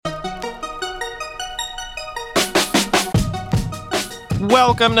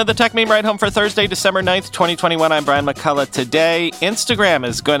Welcome to the Tech Meme Ride Home for Thursday, December 9th, 2021. I'm Brian McCullough. Today, Instagram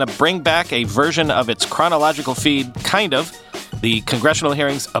is going to bring back a version of its chronological feed, kind of. The congressional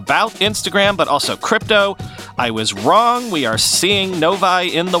hearings about Instagram, but also crypto. I was wrong. We are seeing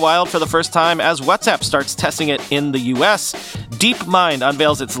Novi in the wild for the first time as WhatsApp starts testing it in the US. DeepMind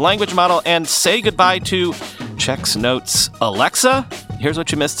unveils its language model and say goodbye to checks notes Alexa. Here's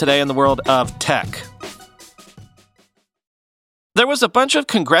what you missed today in the world of tech. There was a bunch of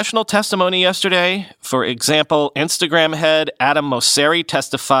congressional testimony yesterday. For example, Instagram head Adam Mosseri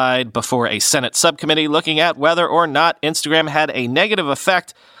testified before a Senate subcommittee looking at whether or not Instagram had a negative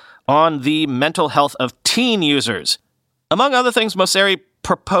effect on the mental health of teen users. Among other things, Mosseri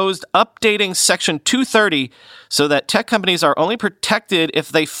proposed updating Section 230 so that tech companies are only protected if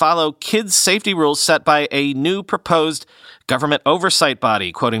they follow kids' safety rules set by a new proposed government oversight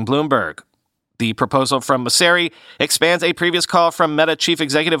body, quoting Bloomberg. The proposal from Mosseri expands a previous call from Meta Chief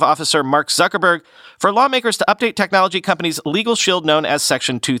Executive Officer Mark Zuckerberg for lawmakers to update technology companies' legal shield known as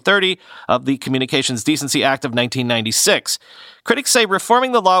Section 230 of the Communications Decency Act of 1996. Critics say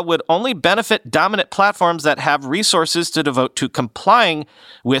reforming the law would only benefit dominant platforms that have resources to devote to complying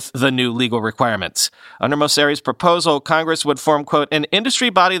with the new legal requirements. Under Mosseri's proposal, Congress would form, quote, an industry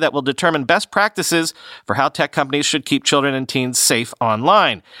body that will determine best practices for how tech companies should keep children and teens safe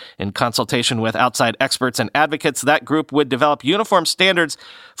online. In consultation with outside experts and advocates, that group would develop uniform standards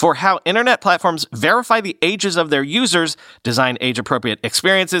for how internet platforms verify the ages of their users, design age-appropriate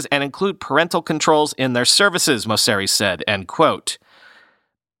experiences, and include parental controls in their services, Mosseri said, end quote.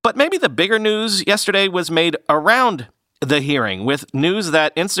 But maybe the bigger news yesterday was made around the hearing, with news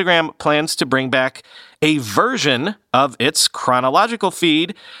that Instagram plans to bring back a version of its chronological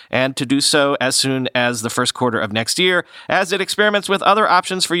feed, and to do so as soon as the first quarter of next year, as it experiments with other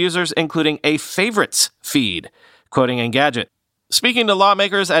options for users, including a favorites feed, quoting Engadget. Speaking to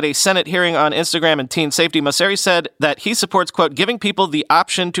lawmakers at a Senate hearing on Instagram and teen safety, Mosseri said that he supports, quote, giving people the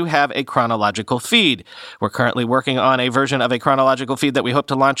option to have a chronological feed. We're currently working on a version of a chronological feed that we hope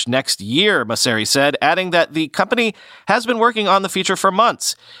to launch next year, Mosseri said, adding that the company has been working on the feature for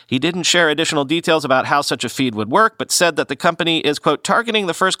months. He didn't share additional details about how such a feed would work, but said that the company is, quote, targeting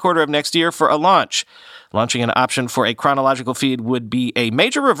the first quarter of next year for a launch. Launching an option for a chronological feed would be a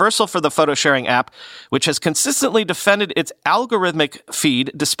major reversal for the photo-sharing app, which has consistently defended its algorithmic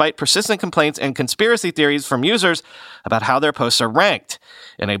feed despite persistent complaints and conspiracy theories from users about how their posts are ranked.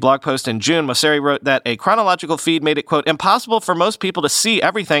 In a blog post in June, Mosseri wrote that a chronological feed made it, quote, impossible for most people to see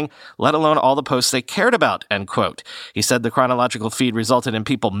everything, let alone all the posts they cared about, end quote. He said the chronological feed resulted in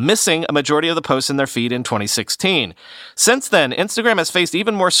people missing a majority of the posts in their feed in 2016. Since then, Instagram has faced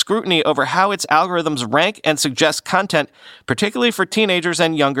even more scrutiny over how its algorithms rank and suggest content, particularly for teenagers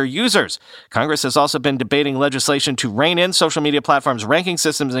and younger users. Congress has also been debating legislation to rein in social media platforms' ranking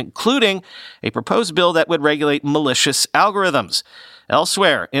systems, including a proposed bill that would regulate malicious algorithms.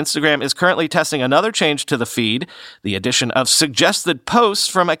 Elsewhere, Instagram is currently testing another change to the feed, the addition of suggested posts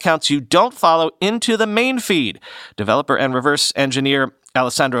from accounts you don't follow into the main feed. Developer and reverse engineer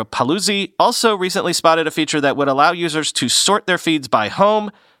Alessandro Paluzzi also recently spotted a feature that would allow users to sort their feeds by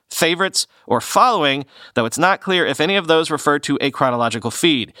home, favorites, or following, though it's not clear if any of those refer to a chronological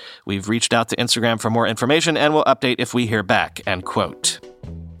feed. We've reached out to Instagram for more information and will update if we hear back, end quote.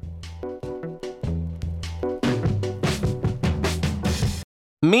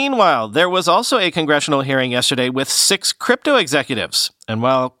 Meanwhile, there was also a congressional hearing yesterday with 6 crypto executives. And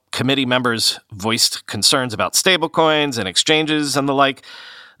while committee members voiced concerns about stablecoins and exchanges and the like,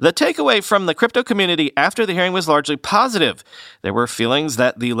 the takeaway from the crypto community after the hearing was largely positive. There were feelings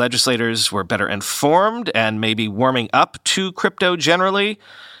that the legislators were better informed and maybe warming up to crypto generally.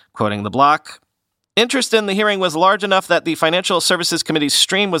 Quoting the block, interest in the hearing was large enough that the Financial Services Committee's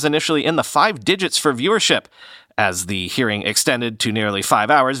stream was initially in the 5 digits for viewership. As the hearing extended to nearly 5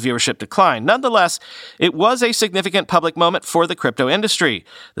 hours, viewership declined. Nonetheless, it was a significant public moment for the crypto industry.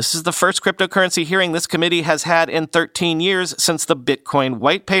 This is the first cryptocurrency hearing this committee has had in 13 years since the Bitcoin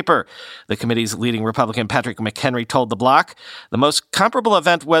white paper. The committee's leading Republican Patrick McHenry told the block. The most comparable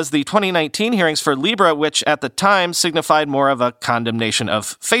event was the 2019 hearings for Libra, which at the time signified more of a condemnation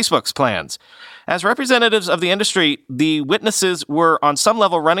of Facebook's plans. As representatives of the industry, the witnesses were on some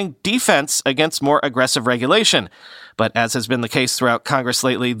level running defense against more aggressive regulation. But as has been the case throughout Congress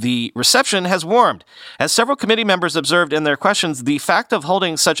lately, the reception has warmed. As several committee members observed in their questions, the fact of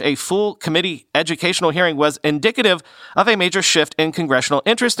holding such a full committee educational hearing was indicative of a major shift in congressional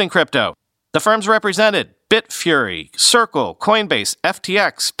interest in crypto. The firms represented, Bitfury, Circle, Coinbase,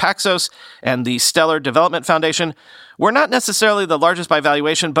 FTX, Paxos, and the Stellar Development Foundation, were not necessarily the largest by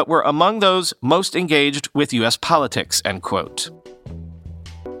valuation, but were among those most engaged with U.S. politics, end quote.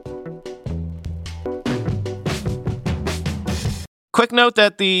 Quick note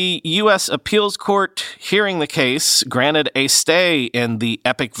that the U.S. Appeals Court hearing the case granted a stay in the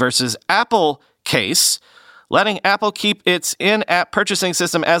Epic versus Apple case, letting Apple keep its in-app purchasing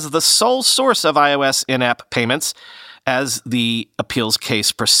system as the sole source of iOS in-app payments as the appeals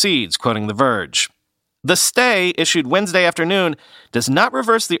case proceeds, quoting The Verge. The stay, issued Wednesday afternoon, does not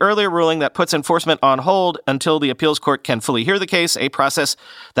reverse the earlier ruling that puts enforcement on hold until the appeals court can fully hear the case, a process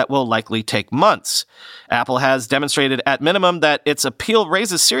that will likely take months. Apple has demonstrated at minimum that its appeal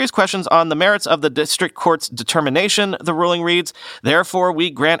raises serious questions on the merits of the district court's determination, the ruling reads. Therefore,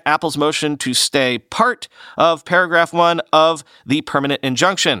 we grant Apple's motion to stay part of paragraph 1 of the permanent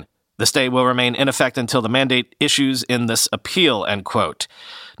injunction. The stay will remain in effect until the mandate issues in this appeal, end quote.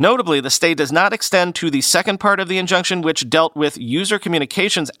 Notably, the stay does not extend to the second part of the injunction, which dealt with user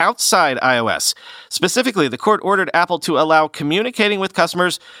communications outside iOS. Specifically, the court ordered Apple to allow communicating with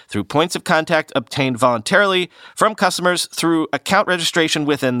customers through points of contact obtained voluntarily from customers through account registration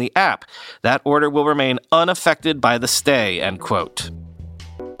within the app. That order will remain unaffected by the stay, end quote.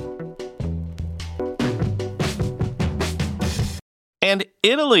 And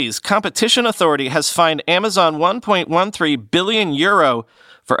Italy's competition authority has fined Amazon €1.13 billion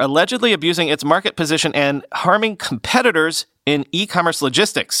for allegedly abusing its market position and harming competitors in e-commerce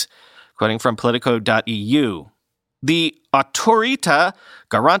logistics, quoting from Politico.eu. The Autorità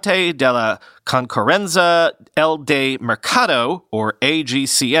Garante della Concorrenza e del Mercato, or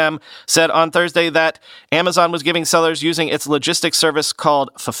AGCM, said on Thursday that Amazon was giving sellers using its logistics service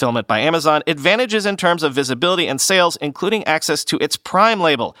called Fulfillment by Amazon advantages in terms of visibility and sales, including access to its Prime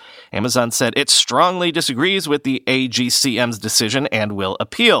label. Amazon said it strongly disagrees with the AGCM's decision and will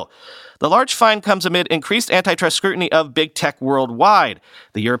appeal. The large fine comes amid increased antitrust scrutiny of big tech worldwide.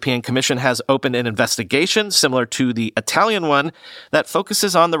 The European Commission has opened an investigation, similar to the Italian one, that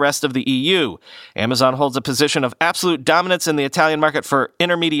focuses on the rest of the EU. Amazon holds a position of absolute dominance in the Italian market for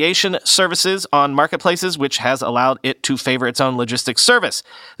intermediation services on marketplaces, which has allowed it to favor its own logistics service,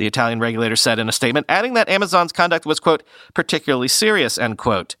 the Italian regulator said in a statement, adding that Amazon's conduct was, quote, particularly serious, end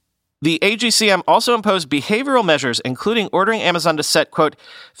quote. The AGCM also imposed behavioral measures, including ordering Amazon to set, quote,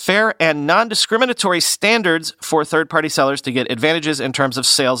 fair and non-discriminatory standards for third-party sellers to get advantages in terms of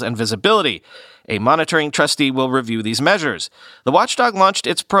sales and visibility. A monitoring trustee will review these measures. The watchdog launched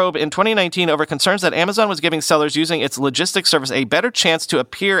its probe in 2019 over concerns that Amazon was giving sellers using its logistics service a better chance to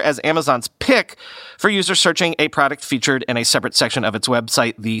appear as Amazon's pick for users searching a product featured in a separate section of its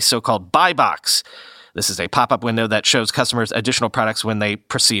website, the so-called buy box. This is a pop-up window that shows customers additional products when they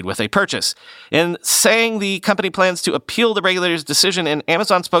proceed with a purchase. In saying the company plans to appeal the regulator's decision, an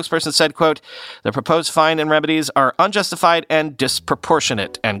Amazon spokesperson said, quote, the proposed fine and remedies are unjustified and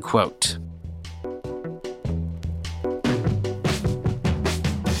disproportionate, end quote.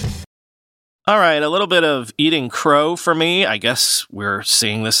 All right, a little bit of eating crow for me. I guess we're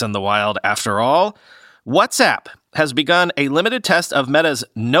seeing this in the wild after all. WhatsApp has begun a limited test of Meta's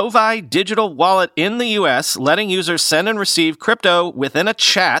Novi digital wallet in the U.S., letting users send and receive crypto within a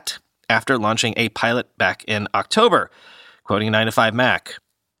chat after launching a pilot back in October, quoting 9to5Mac.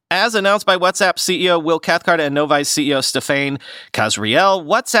 As announced by WhatsApp CEO Will Cathcart and Novi's CEO Stéphane Casriel,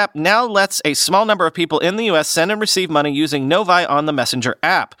 WhatsApp now lets a small number of people in the U.S. send and receive money using Novi on the Messenger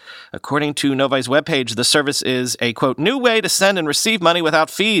app. According to Novi's webpage, the service is a, quote, new way to send and receive money without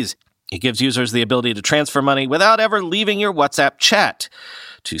fees. It gives users the ability to transfer money without ever leaving your WhatsApp chat.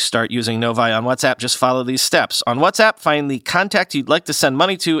 To start using Novi on WhatsApp, just follow these steps. On WhatsApp, find the contact you'd like to send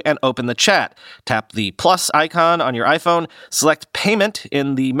money to and open the chat. Tap the plus icon on your iPhone, select payment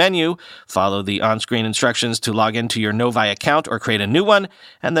in the menu, follow the on-screen instructions to log into your Novi account or create a new one,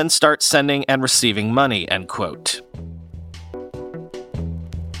 and then start sending and receiving money, end quote.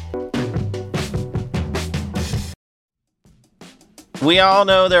 We all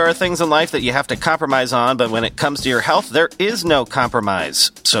know there are things in life that you have to compromise on, but when it comes to your health, there is no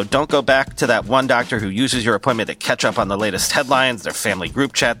compromise. So don't go back to that one doctor who uses your appointment to catch up on the latest headlines, their family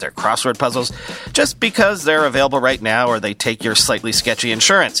group chat, their crossword puzzles, just because they're available right now or they take your slightly sketchy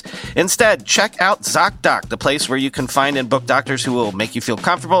insurance. Instead, check out ZocDoc, the place where you can find and book doctors who will make you feel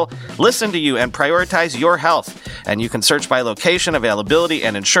comfortable, listen to you, and prioritize your health. And you can search by location, availability,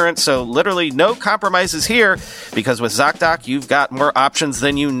 and insurance, so literally no compromises here, because with ZocDoc, you've got more options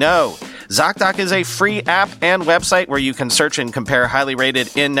than you know. ZocDoc is a free app and website where you can search and compare highly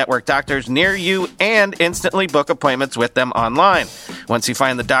rated in-network doctors near you and instantly book appointments with them online. Once you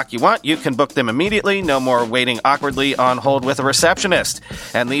find the doc you want, you can book them immediately. No more waiting awkwardly on hold with a receptionist.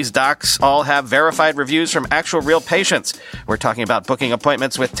 And these docs all have verified reviews from actual real patients. We're talking about booking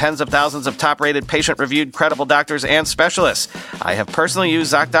appointments with tens of thousands of top-rated, patient-reviewed, credible doctors and specialists. I have personally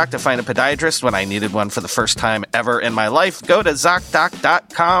used ZocDoc to find a podiatrist when I needed one for the first time ever in my life. Go to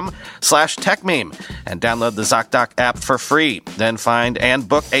ZocDoc.com/techmeme and download the ZocDoc app for free. Then find and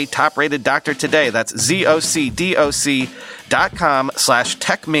book a top-rated doctor today. That's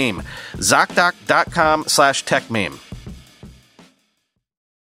ZocDoc.com/techmeme. ZocDoc.com/techmeme.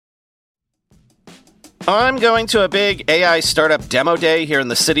 I'm going to a big AI startup demo day here in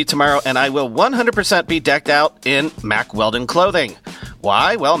the city tomorrow, and I will 100% be decked out in Mack Weldon clothing.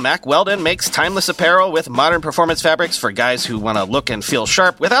 Why? Well, Mack Weldon makes timeless apparel with modern performance fabrics for guys who want to look and feel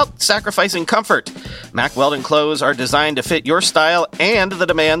sharp without sacrificing comfort. Mack Weldon clothes are designed to fit your style and the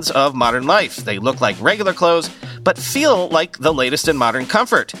demands of modern life. They look like regular clothes, but feel like the latest in modern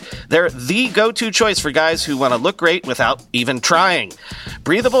comfort. They're the go-to choice for guys who want to look great without even trying.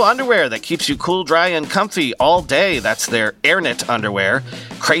 Breathable underwear that keeps you cool, dry, and comfy all day. That's their AirKnit underwear.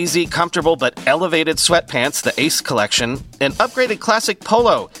 Crazy, comfortable, but elevated sweatpants, the Ace collection. An upgraded classic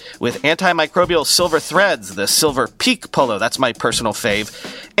polo with antimicrobial silver threads, the Silver Peak polo. That's my personal fave.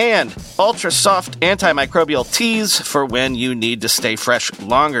 And ultra-soft antimicrobial tees for when you need to stay fresh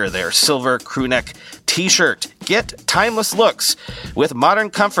longer. Their silver crewneck t-shirt. Get timeless looks with modern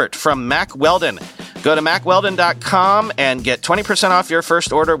comfort from Mack Weldon. Go to MackWeldon.com and get 20% off your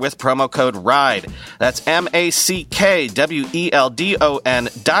first order with promo code RIDE. That's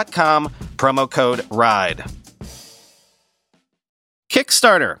MackWeldon.com, promo code RIDE.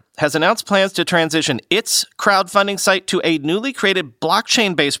 Kickstarter has announced plans to transition its crowdfunding site to a newly created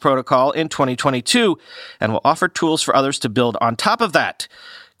blockchain-based protocol in 2022 and will offer tools for others to build on top of that.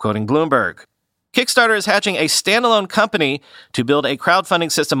 Quoting Bloomberg, Kickstarter is hatching a standalone company to build a crowdfunding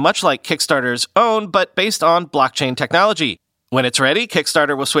system much like Kickstarter's own, but based on blockchain technology. When it's ready,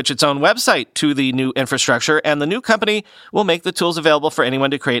 Kickstarter will switch its own website to the new infrastructure, and the new company will make the tools available for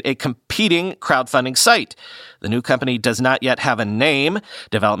anyone to create a competing crowdfunding site. The new company does not yet have a name.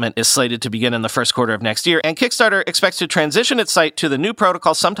 Development is slated to begin in the first quarter of next year, and Kickstarter expects to transition its site to the new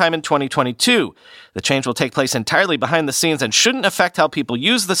protocol sometime in 2022. The change will take place entirely behind the scenes and shouldn't affect how people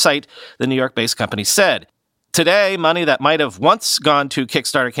use the site, the New York-based company said. Today, money that might have once gone to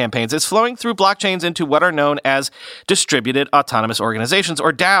Kickstarter campaigns is flowing through blockchains into what are known as distributed autonomous organizations,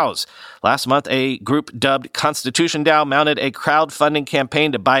 or DAOs. Last month, a group dubbed Constitution DAO mounted a crowdfunding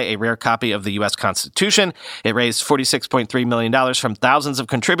campaign to buy a rare copy of the U.S. Constitution. It raised $46.3 million from thousands of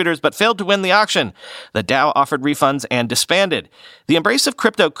contributors, but failed to win the auction. The DAO offered refunds and disbanded. The embrace of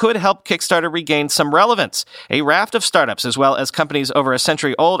crypto could help Kickstarter regain some relevance. A raft of startups, as well as companies over a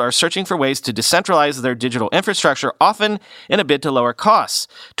century old, are searching for ways to decentralize their digital infrastructure, often in a bid to lower costs.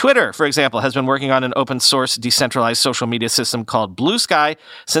 Twitter, for example, has been working on an open-source decentralized social media system called Blue Sky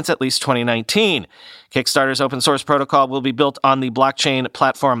since at least 2019. Kickstarter's open-source protocol will be built on the blockchain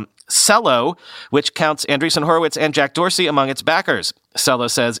platform Celo, which counts Andreessen Horowitz and Jack Dorsey among its backers. Celo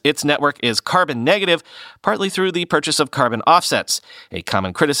says its network is carbon negative, partly through the purchase of carbon offsets. A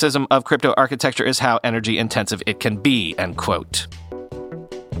common criticism of crypto architecture is how energy intensive it can be, end quote.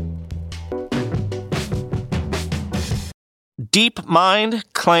 DeepMind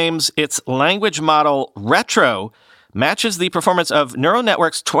claims its language model Retro matches the performance of neural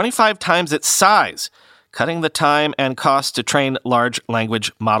networks 25 times its size, cutting the time and cost to train large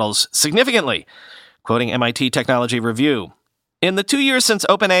language models significantly, quoting MIT Technology Review. In the 2 years since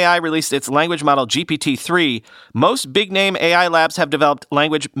OpenAI released its language model GPT-3, most big-name AI labs have developed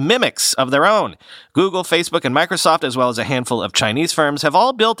language mimics of their own. Google, Facebook, and Microsoft, as well as a handful of Chinese firms, have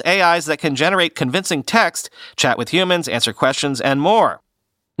all built AIs that can generate convincing text, chat with humans, answer questions, and more.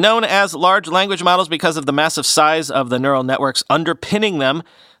 Known as large language models because of the massive size of the neural networks underpinning them,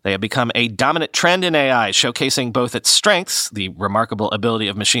 they have become a dominant trend in AI, showcasing both its strengths, the remarkable ability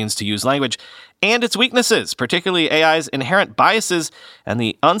of machines to use language, and its weaknesses, particularly AI's inherent biases and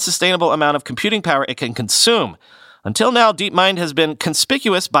the unsustainable amount of computing power it can consume. Until now, DeepMind has been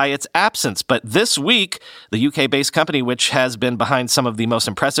conspicuous by its absence, but this week, the UK-based company, which has been behind some of the most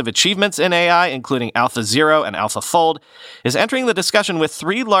impressive achievements in AI, including AlphaZero and AlphaFold, is entering the discussion with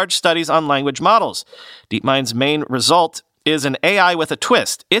 3 large studies on language models. DeepMind's main result is an AI with a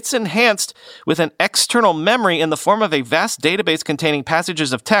twist. It's enhanced with an external memory in the form of a vast database containing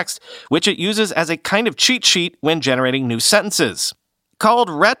passages of text, which it uses as a kind of cheat sheet when generating new sentences.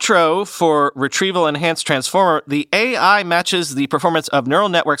 Called Retro for Retrieval Enhanced Transformer, the AI matches the performance of neural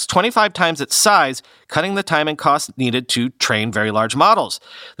networks 25 times its size, cutting the time and cost needed to train very large models.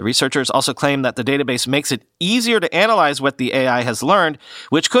 The researchers also claim that the database makes it easier to analyze what the AI has learned,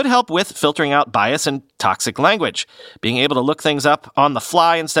 which could help with filtering out bias and toxic language. Being able to look things up on the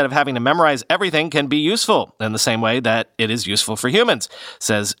fly instead of having to memorize everything can be useful in the same way that it is useful for humans,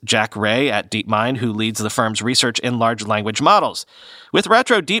 says Jack Ray at DeepMind, who leads the firm's research in large language models. With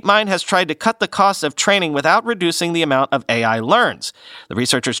Retro, DeepMind has tried to cut the cost of training without reducing the amount of AI learns. The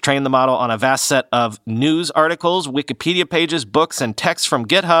researchers trained the model on a vast set of news articles, Wikipedia pages, books, and texts from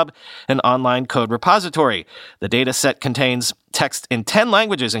GitHub, an online code repository. The data set contains text in 10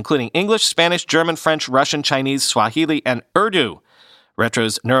 languages, including English, Spanish, German, French, Russian, Chinese, Swahili, and Urdu.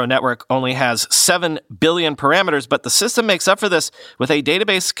 Retro's neural network only has 7 billion parameters, but the system makes up for this with a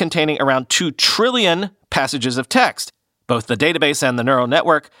database containing around 2 trillion passages of text. Both the database and the neural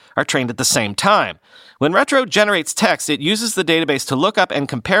network are trained at the same time. When Retro generates text, it uses the database to look up and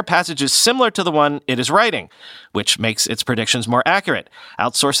compare passages similar to the one it is writing, which makes its predictions more accurate.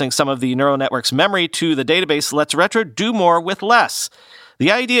 Outsourcing some of the neural network's memory to the database lets Retro do more with less.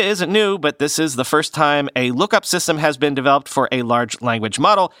 The idea isn't new, but this is the first time a lookup system has been developed for a large language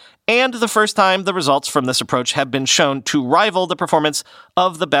model, and the first time the results from this approach have been shown to rival the performance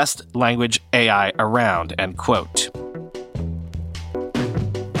of the best language AI around, end quote.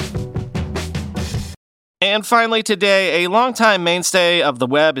 And finally today, a longtime mainstay of the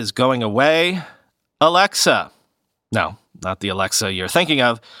web is going away. Alexa. No, not the Alexa you're thinking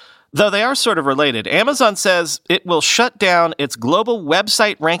of, though they are sort of related. Amazon says it will shut down its global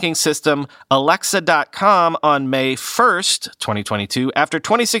website ranking system, Alexa.com, on May 1st, 2022, after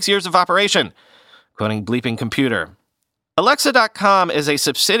 26 years of operation. Quoting Bleeping Computer. Alexa.com is a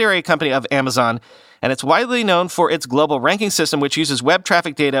subsidiary company of Amazon, and it's widely known for its global ranking system, which uses web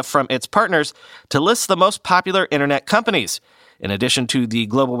traffic data from its partners to list the most popular internet companies. In addition to the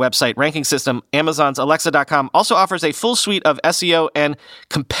global website ranking system, Amazon's Alexa.com also offers a full suite of SEO and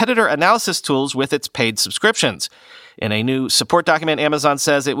competitor analysis tools with its paid subscriptions. In a new support document, Amazon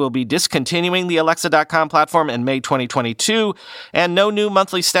says it will be discontinuing the Alexa.com platform in May 2022, and no new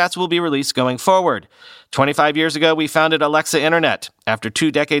monthly stats will be released going forward. 25 years ago, we founded Alexa Internet. After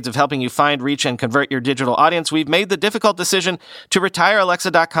 2 decades of helping you find, reach, and convert your digital audience, we've made the difficult decision to retire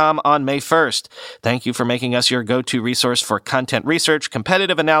Alexa.com on May 1st. Thank you for making us your go-to resource for content research,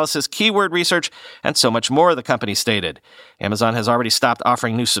 competitive analysis, keyword research, and so much more, the company stated. Amazon has already stopped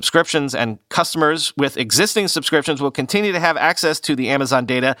offering new subscriptions, and customers with existing subscriptions will continue to have access to the Amazon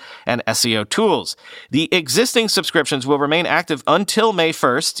data and SEO tools. The existing subscriptions will remain active until May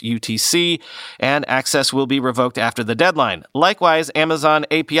 1st, UTC, and access will be revoked after the deadline. Likewise, Amazon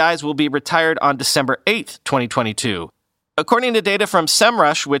APIs will be retired on December 8th, 2022. According to data from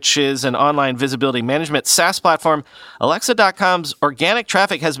SEMrush, which is an online visibility management SaaS platform, Alexa.com's organic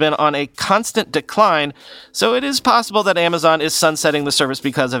traffic has been on a constant decline, so it is possible that Amazon is sunsetting the service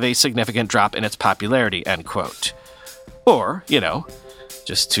because of a significant drop in its popularity, end quote. Or,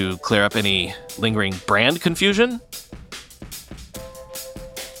 just to clear up any lingering brand confusion,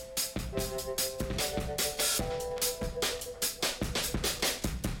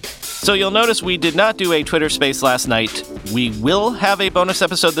 so you'll notice we did not do a Twitter space last night. We will have a bonus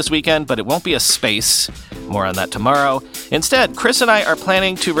episode this weekend, but it won't be a space. More on that tomorrow. Instead, Chris and I are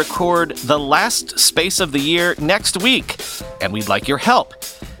planning to record the last space of the year next week, and we'd like your help.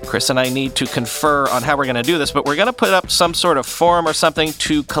 Chris and I need to confer on how we're going to do this, but we're going to put up some sort of forum or something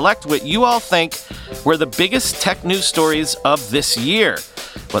to collect what you all think were the biggest tech news stories of this year.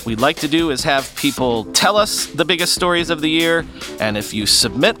 What we'd like to do is have people tell us the biggest stories of the year, and if you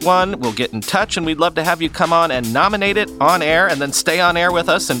submit one, we'll get in touch, and we'd love to have you come on and nominate it on air and then stay on air with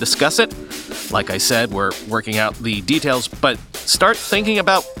us and discuss it. Like I said, we're working out the details, but start thinking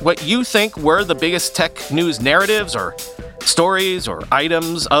about what you think were the biggest tech news narratives or stories or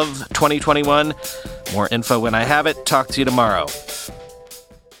items of 2021. More info when I have it. Talk to you tomorrow.